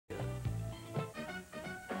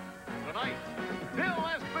tonight, Bill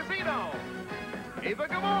Esposito, Eva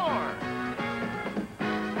Gabor,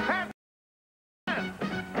 Patsy,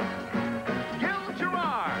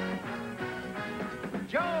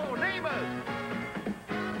 Joe Namath,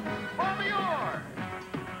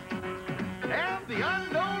 and the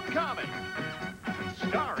Unknown Comet,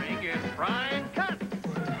 starring in Prime Cut.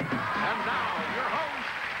 And now, your host,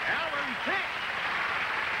 Alan Thicke.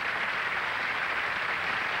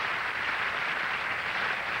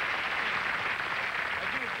 I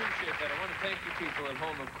do appreciate that. I want to thank you people at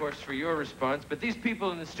home, of course, for your response. But these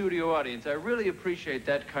people in the studio audience, I really appreciate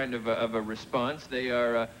that kind of a response. They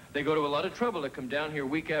go to a lot of trouble to come down here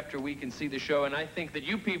week after week and see the show. And I think that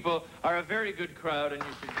you people are a very good crowd, and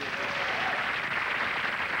you should be.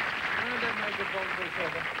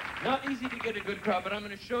 Not easy to get a good crowd, but I'm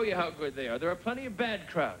going to show you how good they are. There are plenty of bad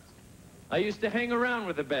crowds. I used to hang around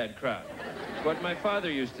with a bad crowd. It's what my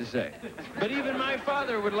father used to say. But even my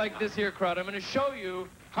father would like this here crowd. I'm going to show you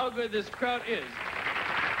how good this crowd is.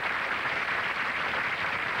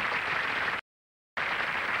 I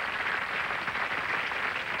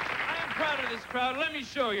am proud of this crowd. Let me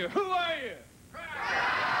show you. Who are you? Of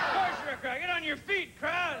course you're a crowd. Get on your feet,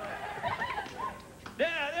 crowd.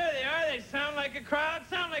 Yeah, there they are. They sound like a crowd.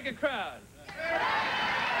 Sound like a crowd. They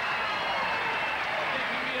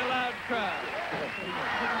can be a loud crowd.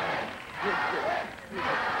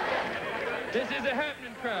 This is a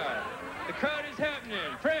happening crowd. The crowd is happening.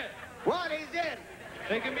 Fred. What is it?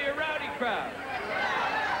 They can be a rowdy crowd.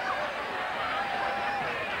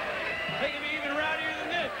 They can be even rowdier than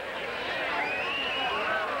this.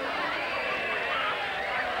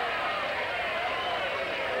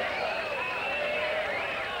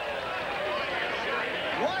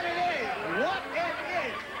 What it is? What it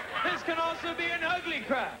is? This can also be an ugly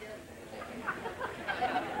crowd.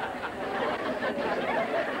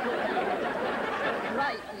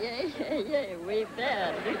 Right, yeah, we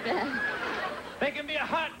bad. They can be a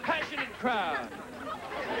hot, passionate crowd.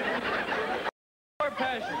 More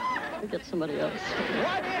passion. We'll get somebody else.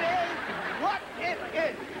 What it is? What it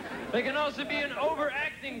is? They can also be an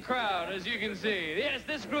overacting crowd, as you can see. Yes,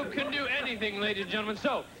 this group can do anything, ladies and gentlemen.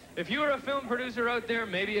 So, if you are a film producer out there,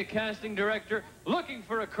 maybe a casting director, looking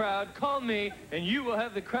for a crowd, call me, and you will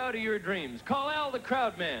have the crowd of your dreams. Call Al the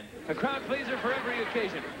Crowd Man, a crowd pleaser for every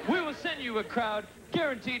occasion. We will send you a crowd,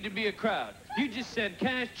 guaranteed to be a crowd. You just send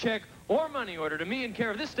cash, check, or money order to me in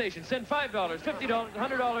care of this station. Send $5, $50,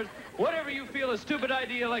 $100, whatever you feel a stupid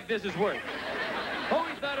idea like this is worth.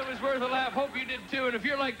 Always thought it was worth a laugh. Hope you did too. And if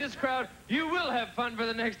you're like this crowd, you will have fun for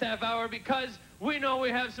the next half hour because we know we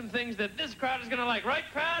have some things that this crowd is going to like. Right,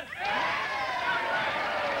 crowd? And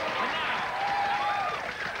now,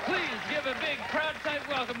 please give a big crowd-type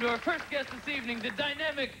welcome to our first guest this evening, the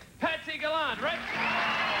dynamic Patsy Gallant. Right?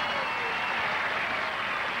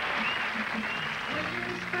 When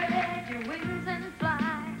you spread your wings and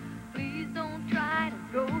fly, please don't try to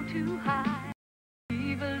go too high.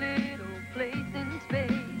 Leave a little place in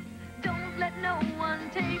space. Don't let no one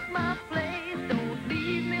take my place. Don't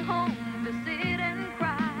leave me home to sit and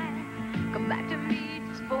cry. Come back to me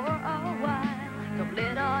just for a while. Don't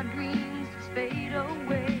let our dreams just fade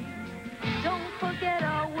away. Don't forget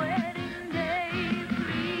our wedding day,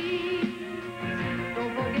 please.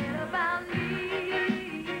 Don't forget about me.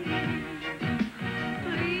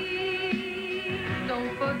 Please,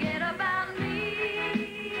 don't forget about me.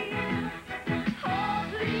 Oh,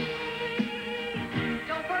 please,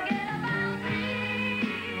 don't forget about me.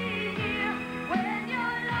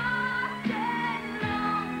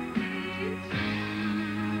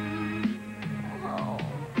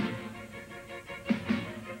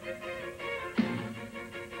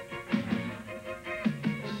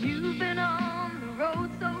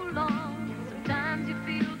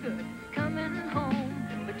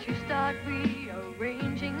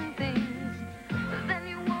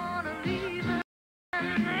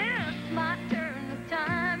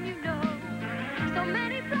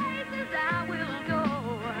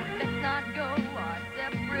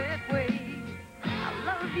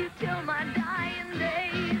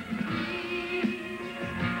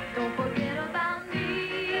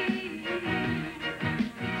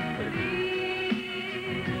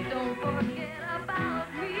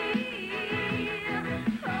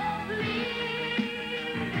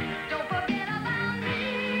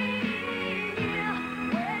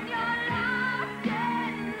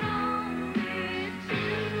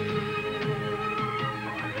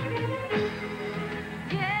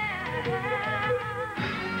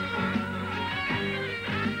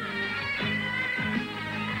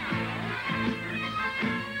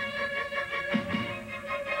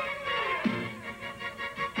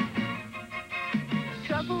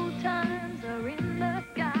 Troubled times are in the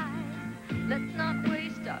skies. Let's not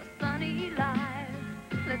waste our sunny lives.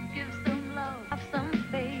 Let's give some love, have some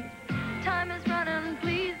faith. Time is running,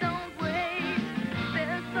 please don't wait.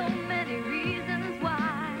 There's so many reasons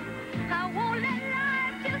why I won't let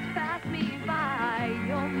life just pass me by.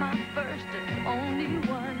 You're my first and only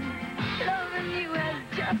one. Loving you has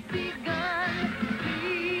just begun.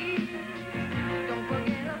 Please don't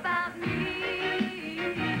forget about me.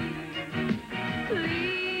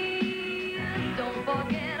 Please don't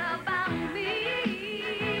forget about me.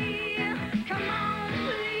 Come on,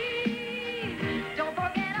 please don't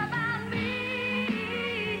forget about me.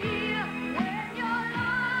 When you're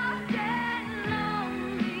lost and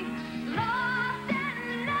lonely, lost and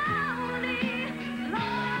lonely,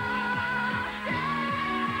 lost and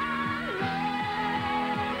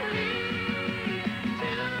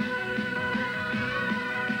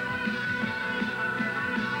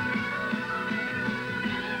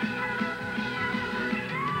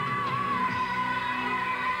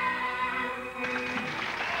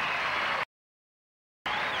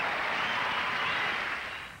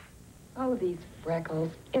Oh, these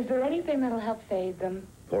freckles. Is there anything that'll help fade them?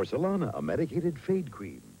 Porcelana, a medicated fade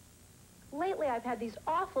cream. Lately, I've had these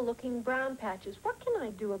awful-looking brown patches. What can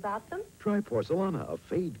I do about them? Try Porcelana, a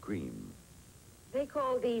fade cream. They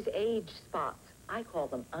call these age spots. I call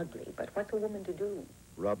them ugly, but what's a woman to do?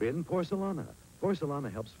 Rub in Porcelana.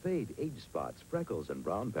 Porcelana helps fade age spots, freckles, and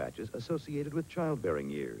brown patches associated with childbearing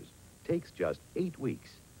years. Takes just 8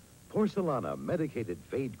 weeks. Porcelana, medicated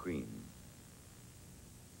fade cream.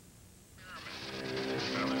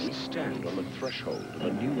 We stand on the threshold of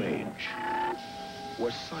a new age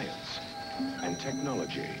where science and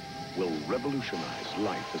technology will revolutionize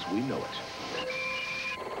life as we know it.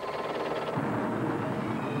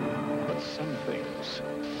 But some things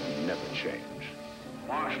never change.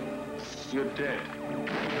 Marshall, you're dead.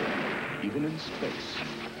 Even in space,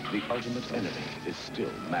 the ultimate enemy is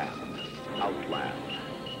still man. Outland.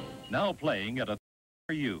 Now playing at a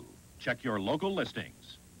for you. Check your local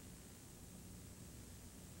listings.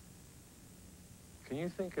 Can you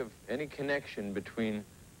think of any connection between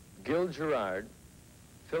Gil Gerard,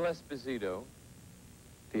 Phil Esposito,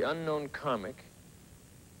 the unknown comic,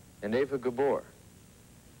 and Eva Gabor?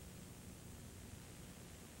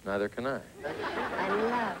 Neither can I. I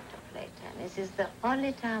love to play tennis. It's the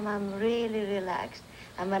only time I'm really relaxed.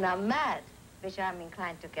 And when I'm mad, which I'm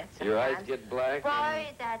inclined to get sometimes. Your eyes get black?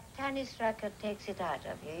 Boy, that tennis racket takes it out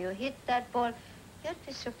of you. You hit that ball, you'd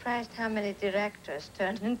be surprised how many directors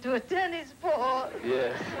turn into a tennis ball.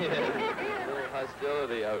 Yes, yes. A little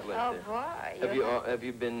hostility outlet Oh, there. boy. Have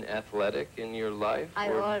you been athletic in your life?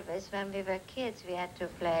 I always, when we were kids, we had to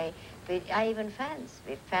play. I even fence.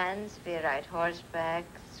 We ride horseback,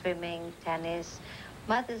 swimming, tennis.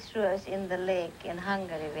 Mother threw us in the lake in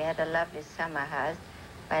Hungary. We had a lovely summer house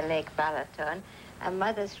by Lake Balaton. And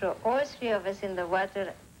Mother threw all 3 of us in the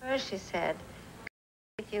water. First she said,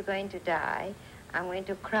 if you're going to die, I'm going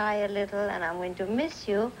to cry a little and I'm going to miss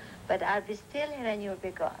you, but I'll be still here and you'll be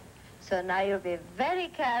gone. So now you'll be very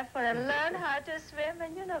careful and learn how to swim,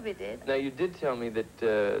 and you know we did. Now, you did tell me that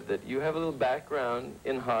that you have a little background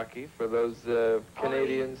in hockey for those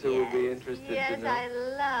Canadians who will be interested to know. Yes, I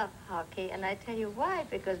love hockey, and I tell you why,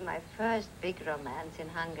 because my first big romance in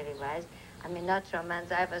Hungary was, I mean, not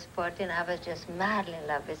romance, I was 14, I was just madly in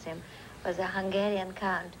love with him, was a Hungarian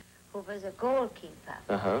count who was a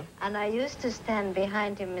goalkeeper. And I used to stand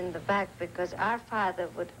behind him in the back because our father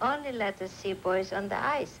would only let us see boys on the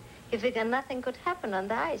ice. He figured nothing could happen on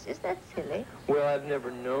the ice. Is that silly? Well, I've never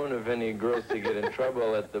known of any girls to get in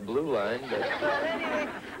trouble at the blue line, but... Well, anyway,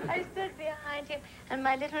 I stood behind him, and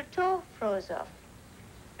my little toe froze off.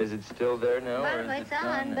 Is it still there now? Well, or is it's it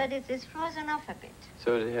on, but it's frozen off a bit.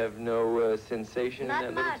 So to have no sensation Not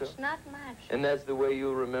in that much, little toe? not much. And that's the way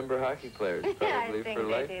you'll remember hockey players, probably, Yeah, I think for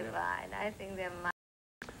life? they're divine. I think they're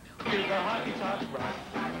It's the hockey talk rock.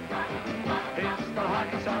 It's the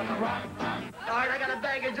hockey talk rock. All right, I got a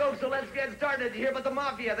bag of jokes, so let's get started. You hear about the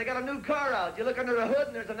mafia? They got a new car out. You look under the hood,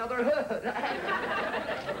 and there's another hood.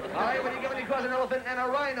 All right, what do you get when you cross an elephant and a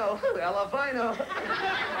rhino? Elefino.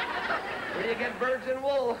 Where do you get birds and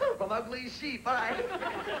wool? From ugly sheep. All right.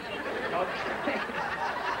 Okay.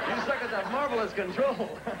 You suckers have marvelous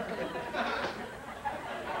control.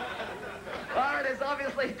 All right, it's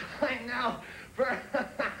obviously time now for...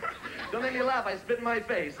 Don't make me laugh, I spit in my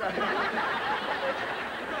face.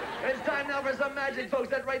 It's time now for some magic, folks.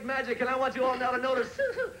 That's right, magic. And I want you all now to notice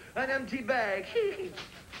an empty bag.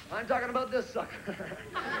 I'm talking about this sucker.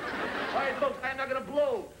 All right, folks, I'm now going to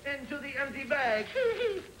blow into the empty bag.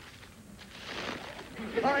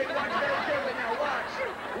 All right, watch very carefully now.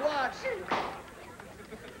 Watch.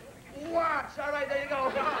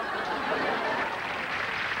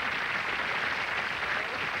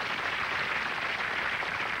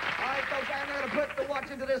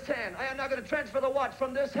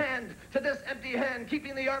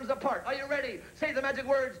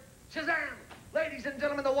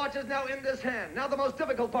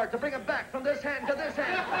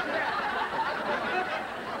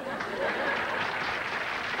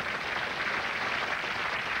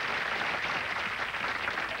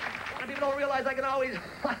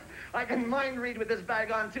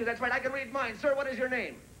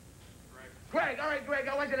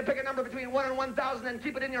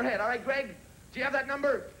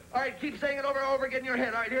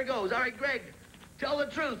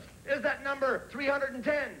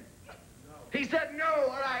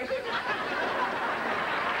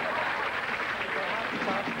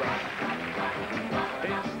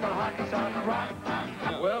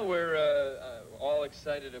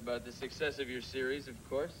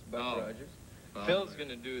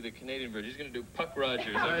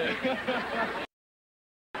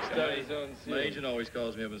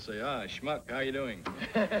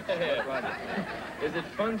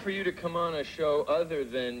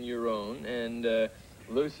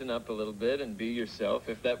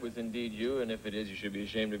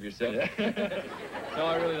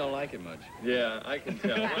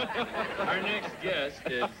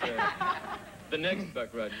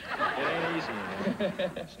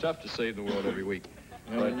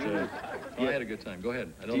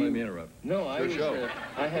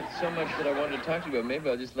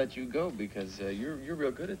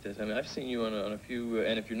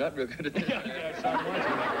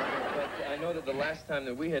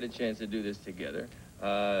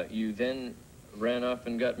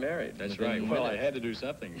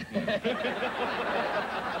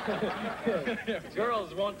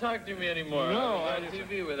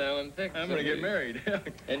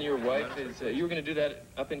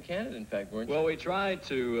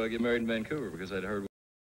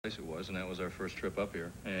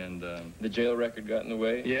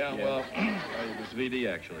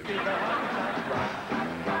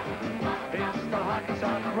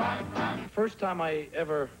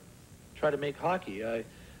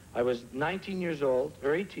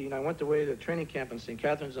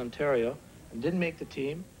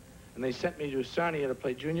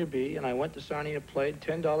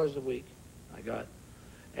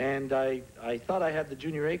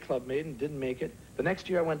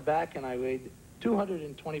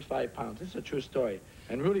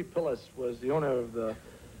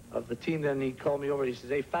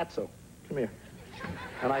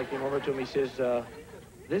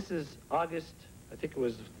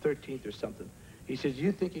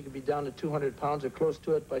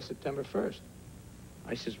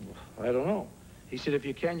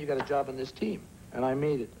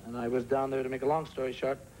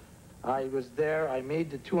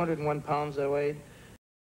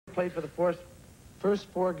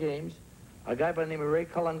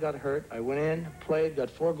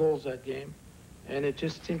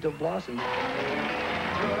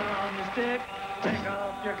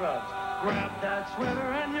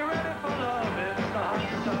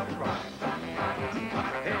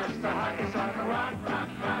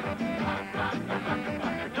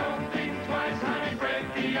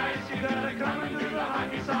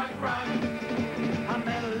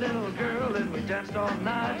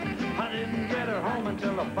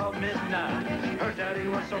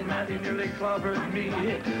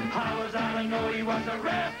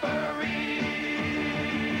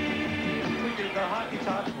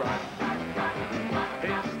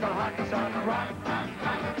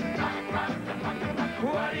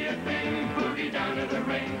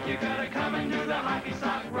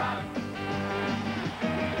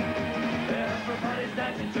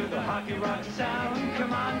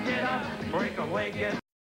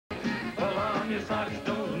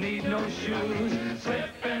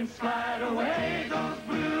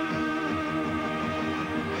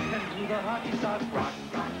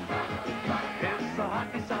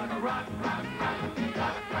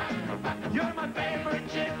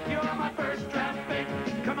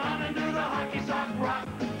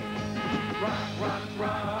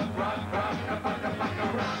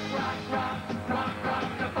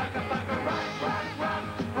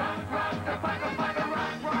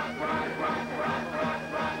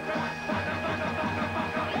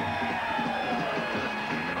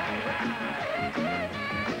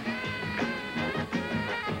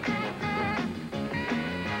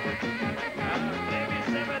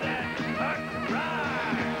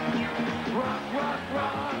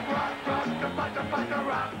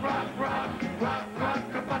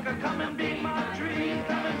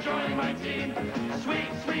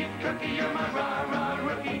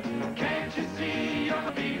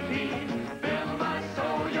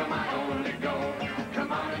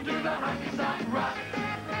 do the hockey sock rock.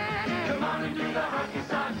 Come on and do the hockey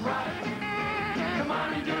sock rock. Come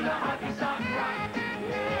on and do the hockey sock rock.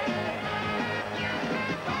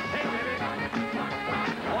 Hey, baby.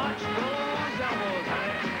 Watch those elbows,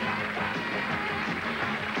 honey.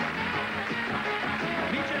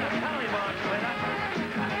 Meet you in a tally box later.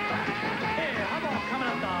 Hey, how about coming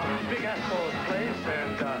up to Big Espo's place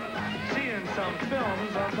and seeing some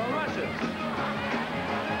films of the Russians?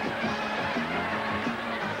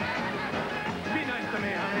 Be nice to me,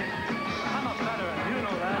 honey. I'm a veteran, you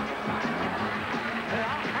know that. Hey,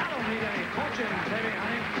 I don't need any coaching, baby,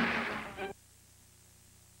 honey.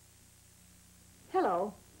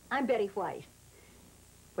 Hello, I'm Betty White.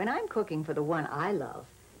 When I'm cooking for the one I love,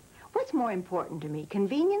 what's more important to me,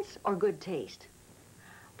 convenience or good taste?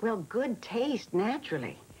 Well, good taste,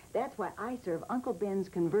 naturally. That's why I serve Uncle Ben's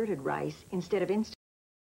converted rice instead of instant.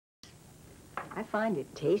 I find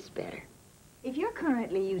it tastes better. If you're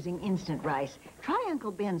currently using instant rice, try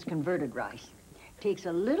Uncle Ben's converted rice. Takes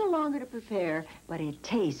a little longer to prepare, but it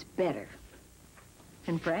tastes better.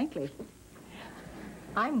 And frankly,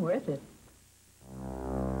 I'm worth it.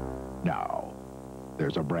 Now,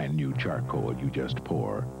 there's a brand new charcoal you just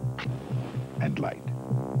pour and light.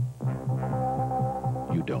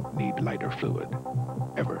 You don't need lighter fluid,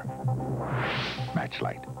 ever.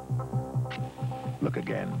 Matchlight. Look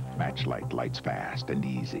again. Matchlight lights fast and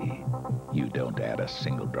easy. You don't add a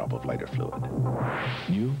single drop of lighter fluid.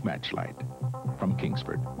 New Matchlight from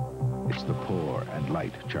Kingsford. It's the pour and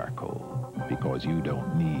light charcoal because you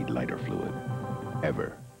don't need lighter fluid,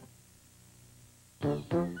 ever.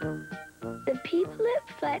 The people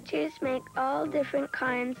at Fletcher's make all different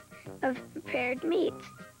kinds of prepared meats.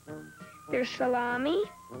 There's salami,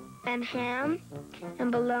 and ham,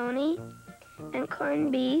 and bologna, and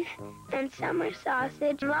corned beef, and summer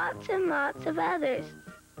sausage, lots and lots of others.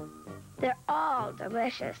 They're all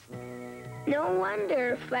delicious. No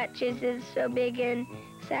wonder Fletcher's is so big in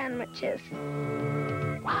sandwiches.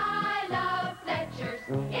 I love Fletcher's.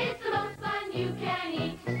 It's the most fun you can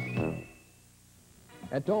eat.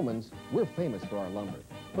 At Dolman's, we're famous for our lumber,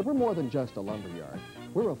 but we're more than just a lumber yard.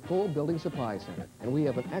 We're a full building supply center, and we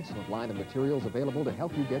have an excellent line of materials available to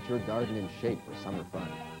help you get your garden in shape for summer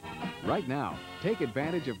fun. Right now, take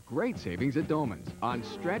advantage of great savings at Dolman's on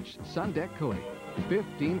stretch sun deck coating.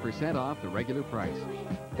 15% off the regular price.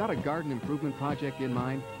 Got a garden improvement project in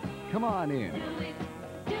mind? Come on in. With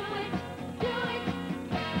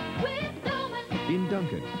Dolman's. In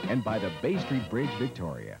Duncan and by the Bay Street Bridge,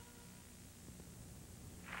 Victoria.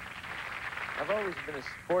 I've always been a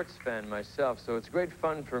sports fan myself, so it's great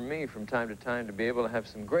fun for me from time to time to be able to have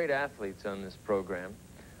some great athletes on this program.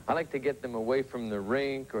 I like to get them away from the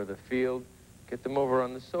rink or the field, get them over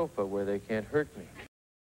on the sofa where they can't hurt me.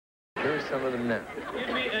 Here are some of them now.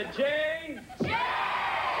 Give me a J. J.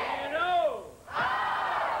 An O. O.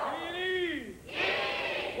 Give me an E. E.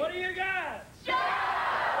 What do you got? Joe.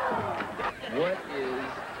 What is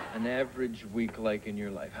an average week like in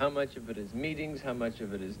your life? How much of it is meetings? How much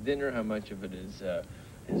of it is dinner? How much of it is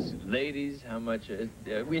ladies? How much? And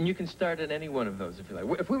you can start at any one of those if you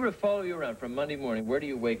like. If we were to follow you around from Monday morning, where do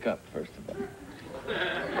you wake up, first of all?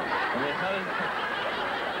 I mean, how does...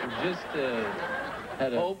 Just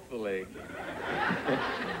hopefully.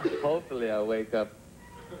 Hopefully I wake up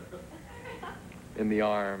in the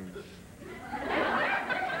arms of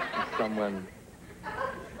someone.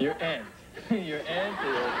 Your aunt. Your aunt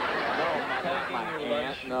is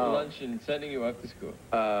packing your lunch and sending you off to school.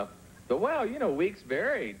 Well, you know, weeks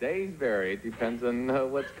vary, days vary. It depends on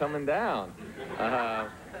what's coming down.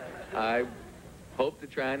 I hope to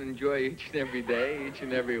try and enjoy each and every day, each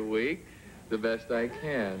and every week, the best I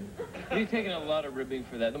can. You've taken a lot of ribbing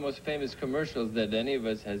for that. The most famous commercials that any of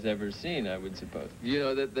us has ever seen, I would suppose. You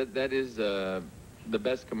know, that is the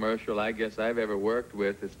best commercial I guess I've ever worked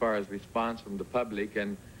with as far as response from the public,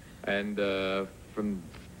 and from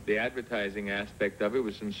the advertising aspect of it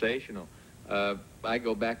was sensational. I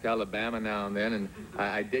go back to Alabama now and then, and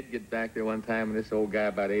I did get back there one time, and this old guy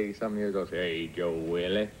about 80-something years old said, "Hey, Joe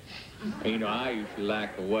Willie, you know, I used to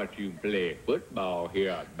like to watch you play football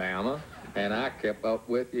here at Bama, and I kept up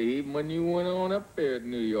with you even when you went on up there to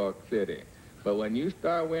New York City. But when you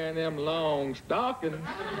start wearing them long stockings,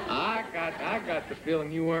 I got the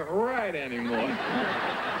feeling you weren't right anymore."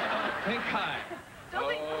 Think high.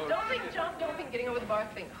 Don't think jump, don't think getting over the bar,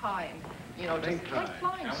 think high. And, you know, just like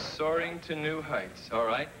flying. Soaring to new heights, all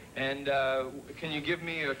right? And can you give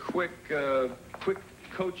me a quick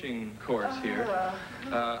coaching course here?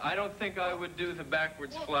 I don't think I would do the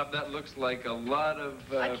backwards flop. That looks like a lot of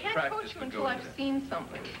I can't practice coach you to until go I've into. seen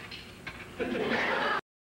something.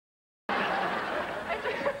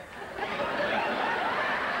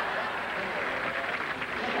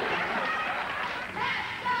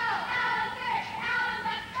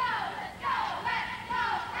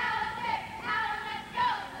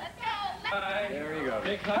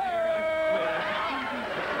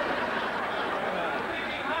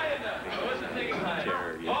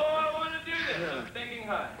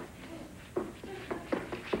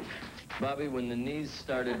 Bobby, when the knees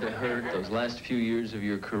started to hurt those last few years of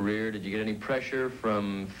your career, did you get any pressure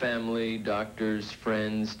from family, doctors,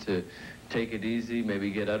 friends to take it easy,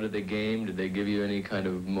 maybe get out of the game? Did they give you any kind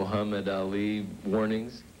of Muhammad Ali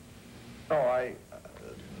warnings? Oh,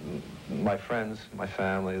 my friends, my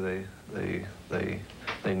family, they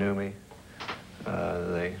knew me.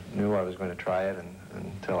 They knew I was going to try it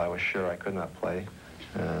until I was sure I could not play.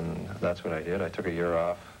 And that's what I did. I took a year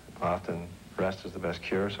off. Often rest is the best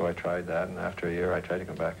cure, so I tried that. And after a year, I tried to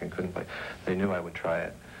come back and couldn't play. They knew I would try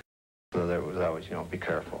it. So there was always, you know, be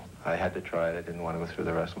careful. I had to try it. I didn't want to go through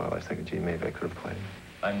the rest of my life thinking, gee, maybe I could have played.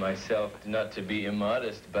 I myself, not to be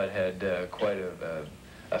immodest, but had quite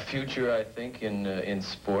a future, I think, in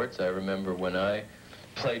sports. I remember when I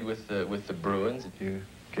played with the Bruins. You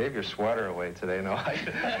gave your sweater away today. No, I don't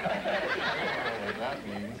know what that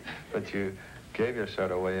means. But you gave your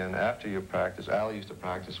sweater away, and after you practice, Al used to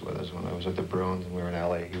practice with us when I was at the Bruins and we were in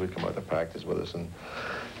L.A. He would come out to practice with us, and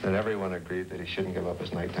everyone agreed that he shouldn't give up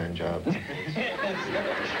his nighttime job. He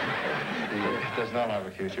does not have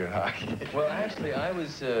a future in hockey. Well, actually, I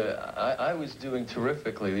was doing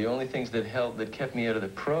terrifically. The only things that kept me out of the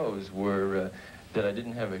pros were that I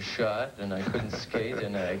didn't have a shot, and I couldn't skate,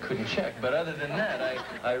 and I couldn't check. But other than that,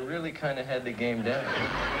 I really kind of had the game down.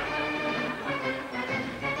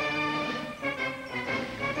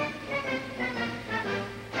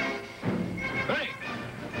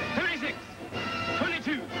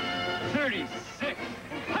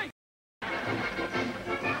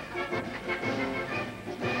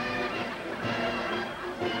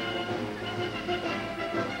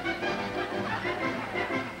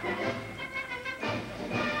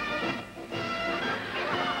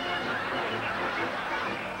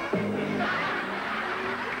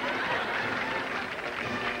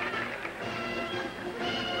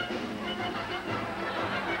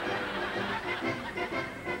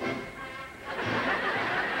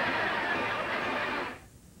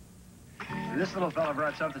 This little fella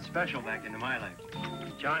brought something special back into my life.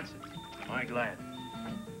 Johnson, my Gallant.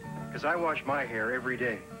 Because I wash my hair every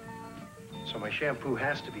day. So my shampoo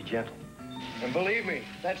has to be gentle. And believe me,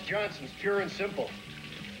 that's Johnson's pure and simple.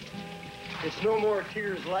 It's no more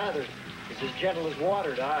tears lather. It's as gentle as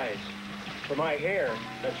water to eyes. For my hair,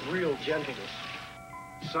 that's real gentleness.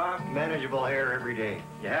 Soft, manageable hair every day.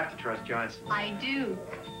 You have to trust Johnson. I do.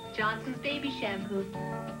 Johnson's baby shampoo.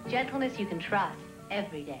 Gentleness you can trust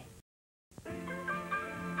every day.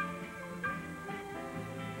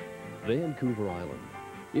 Vancouver Island.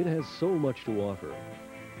 It has so much to offer,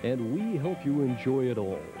 and we help you enjoy it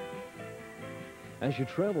all. As you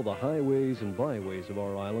travel the highways and byways of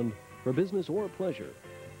our island, for business or pleasure,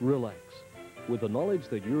 relax, with the knowledge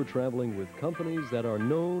that you're traveling with companies that are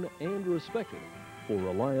known and respected for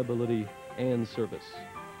reliability and service.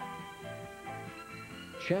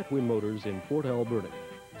 Chatwin Motors in Fort Alberta.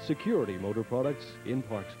 Security Motor Products in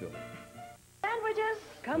Parksville. Sandwiches?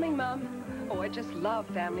 Coming, Mom. Oh, I just love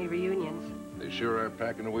family reunions. They sure are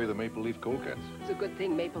packing away the Maple Leaf cold cuts. It's a good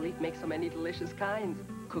thing Maple Leaf makes so many delicious kinds.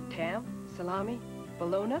 Cooked ham, salami,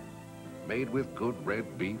 bologna. Made with good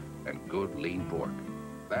red beef and good lean pork.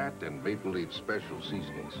 That and Maple Leaf's special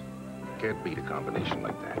seasonings. Can't beat a combination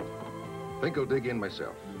like that. Think I'll dig in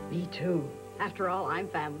myself. Me too. After all, I'm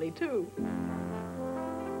family too.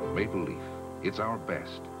 Maple Leaf. It's our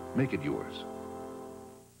best. Make it yours.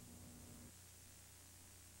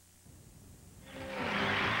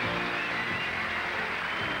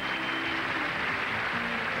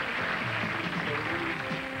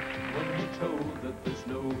 That there's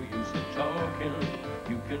no use in talking,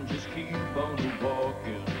 you can just keep on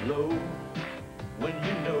walking low. When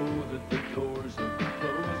you know that the doors have been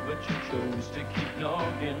closed, but you chose to keep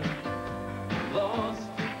knocking. Lost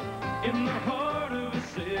in the heart of a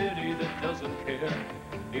city that doesn't care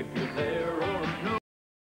if you're there or no.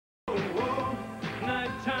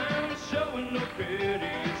 Nighttime is showing no pity,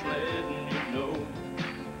 it's letting you know.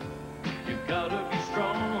 You've gotta be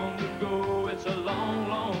strong to go, it's a long,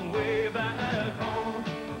 long way back.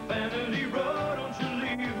 Vanity Road, don't you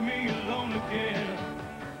leave me alone again.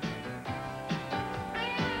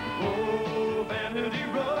 Oh, Vanity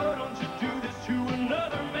Road, don't you do this to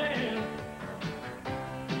another man.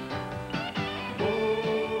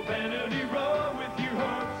 Oh, Vanity Road, with your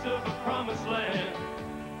hopes of a promised land.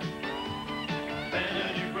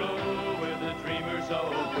 Vanity Road, where the dreamers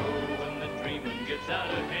all go when the dreaming gets out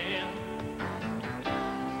of hand.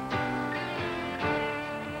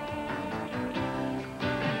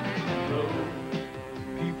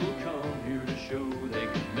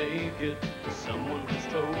 Someone has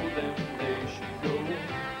told them they should go.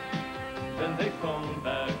 Then they phone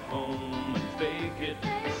back home and fake it,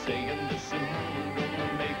 saying they're soon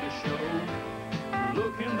gonna make a show.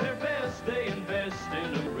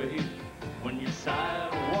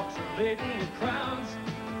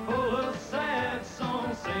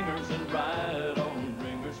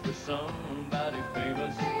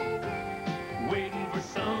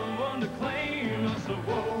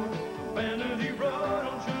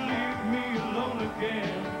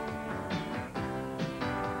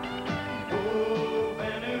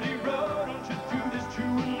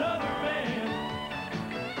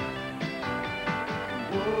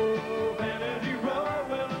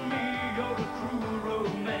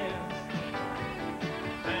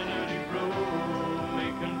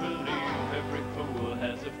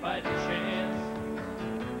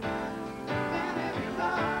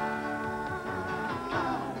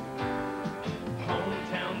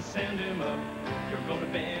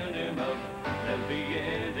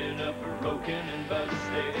 ending up broken and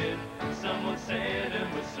busted. Someone said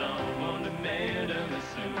him with someone to mend him as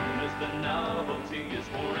soon as the novelty is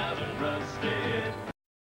worn out and rusted.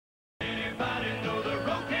 Anybody know the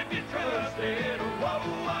road can't be trusted? Whoa,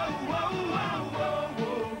 whoa, whoa, whoa, whoa,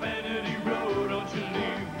 whoa, Vanity Road, don't you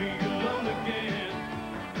leave me alone again.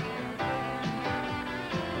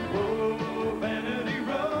 Whoa, Vanity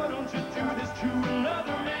Road, don't you do this to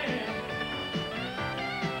another man.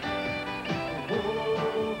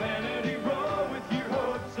 Whoa, Vanity Road, with your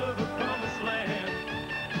hopes of a promised land.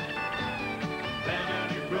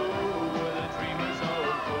 Vanity Road, where the dreamers all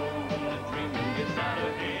go when the dreaming gets out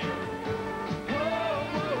of hand. Whoa,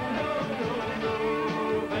 whoa, no, no,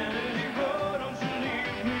 no, Vanity Road, don't you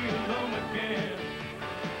leave me alone again.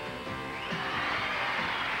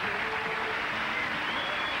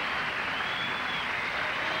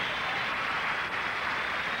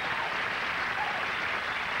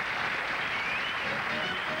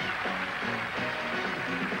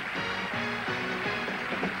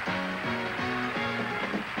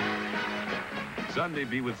 Sunday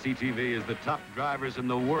B with CTV as the top drivers in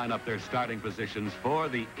the world line up their starting positions for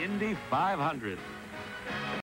the Indy 500.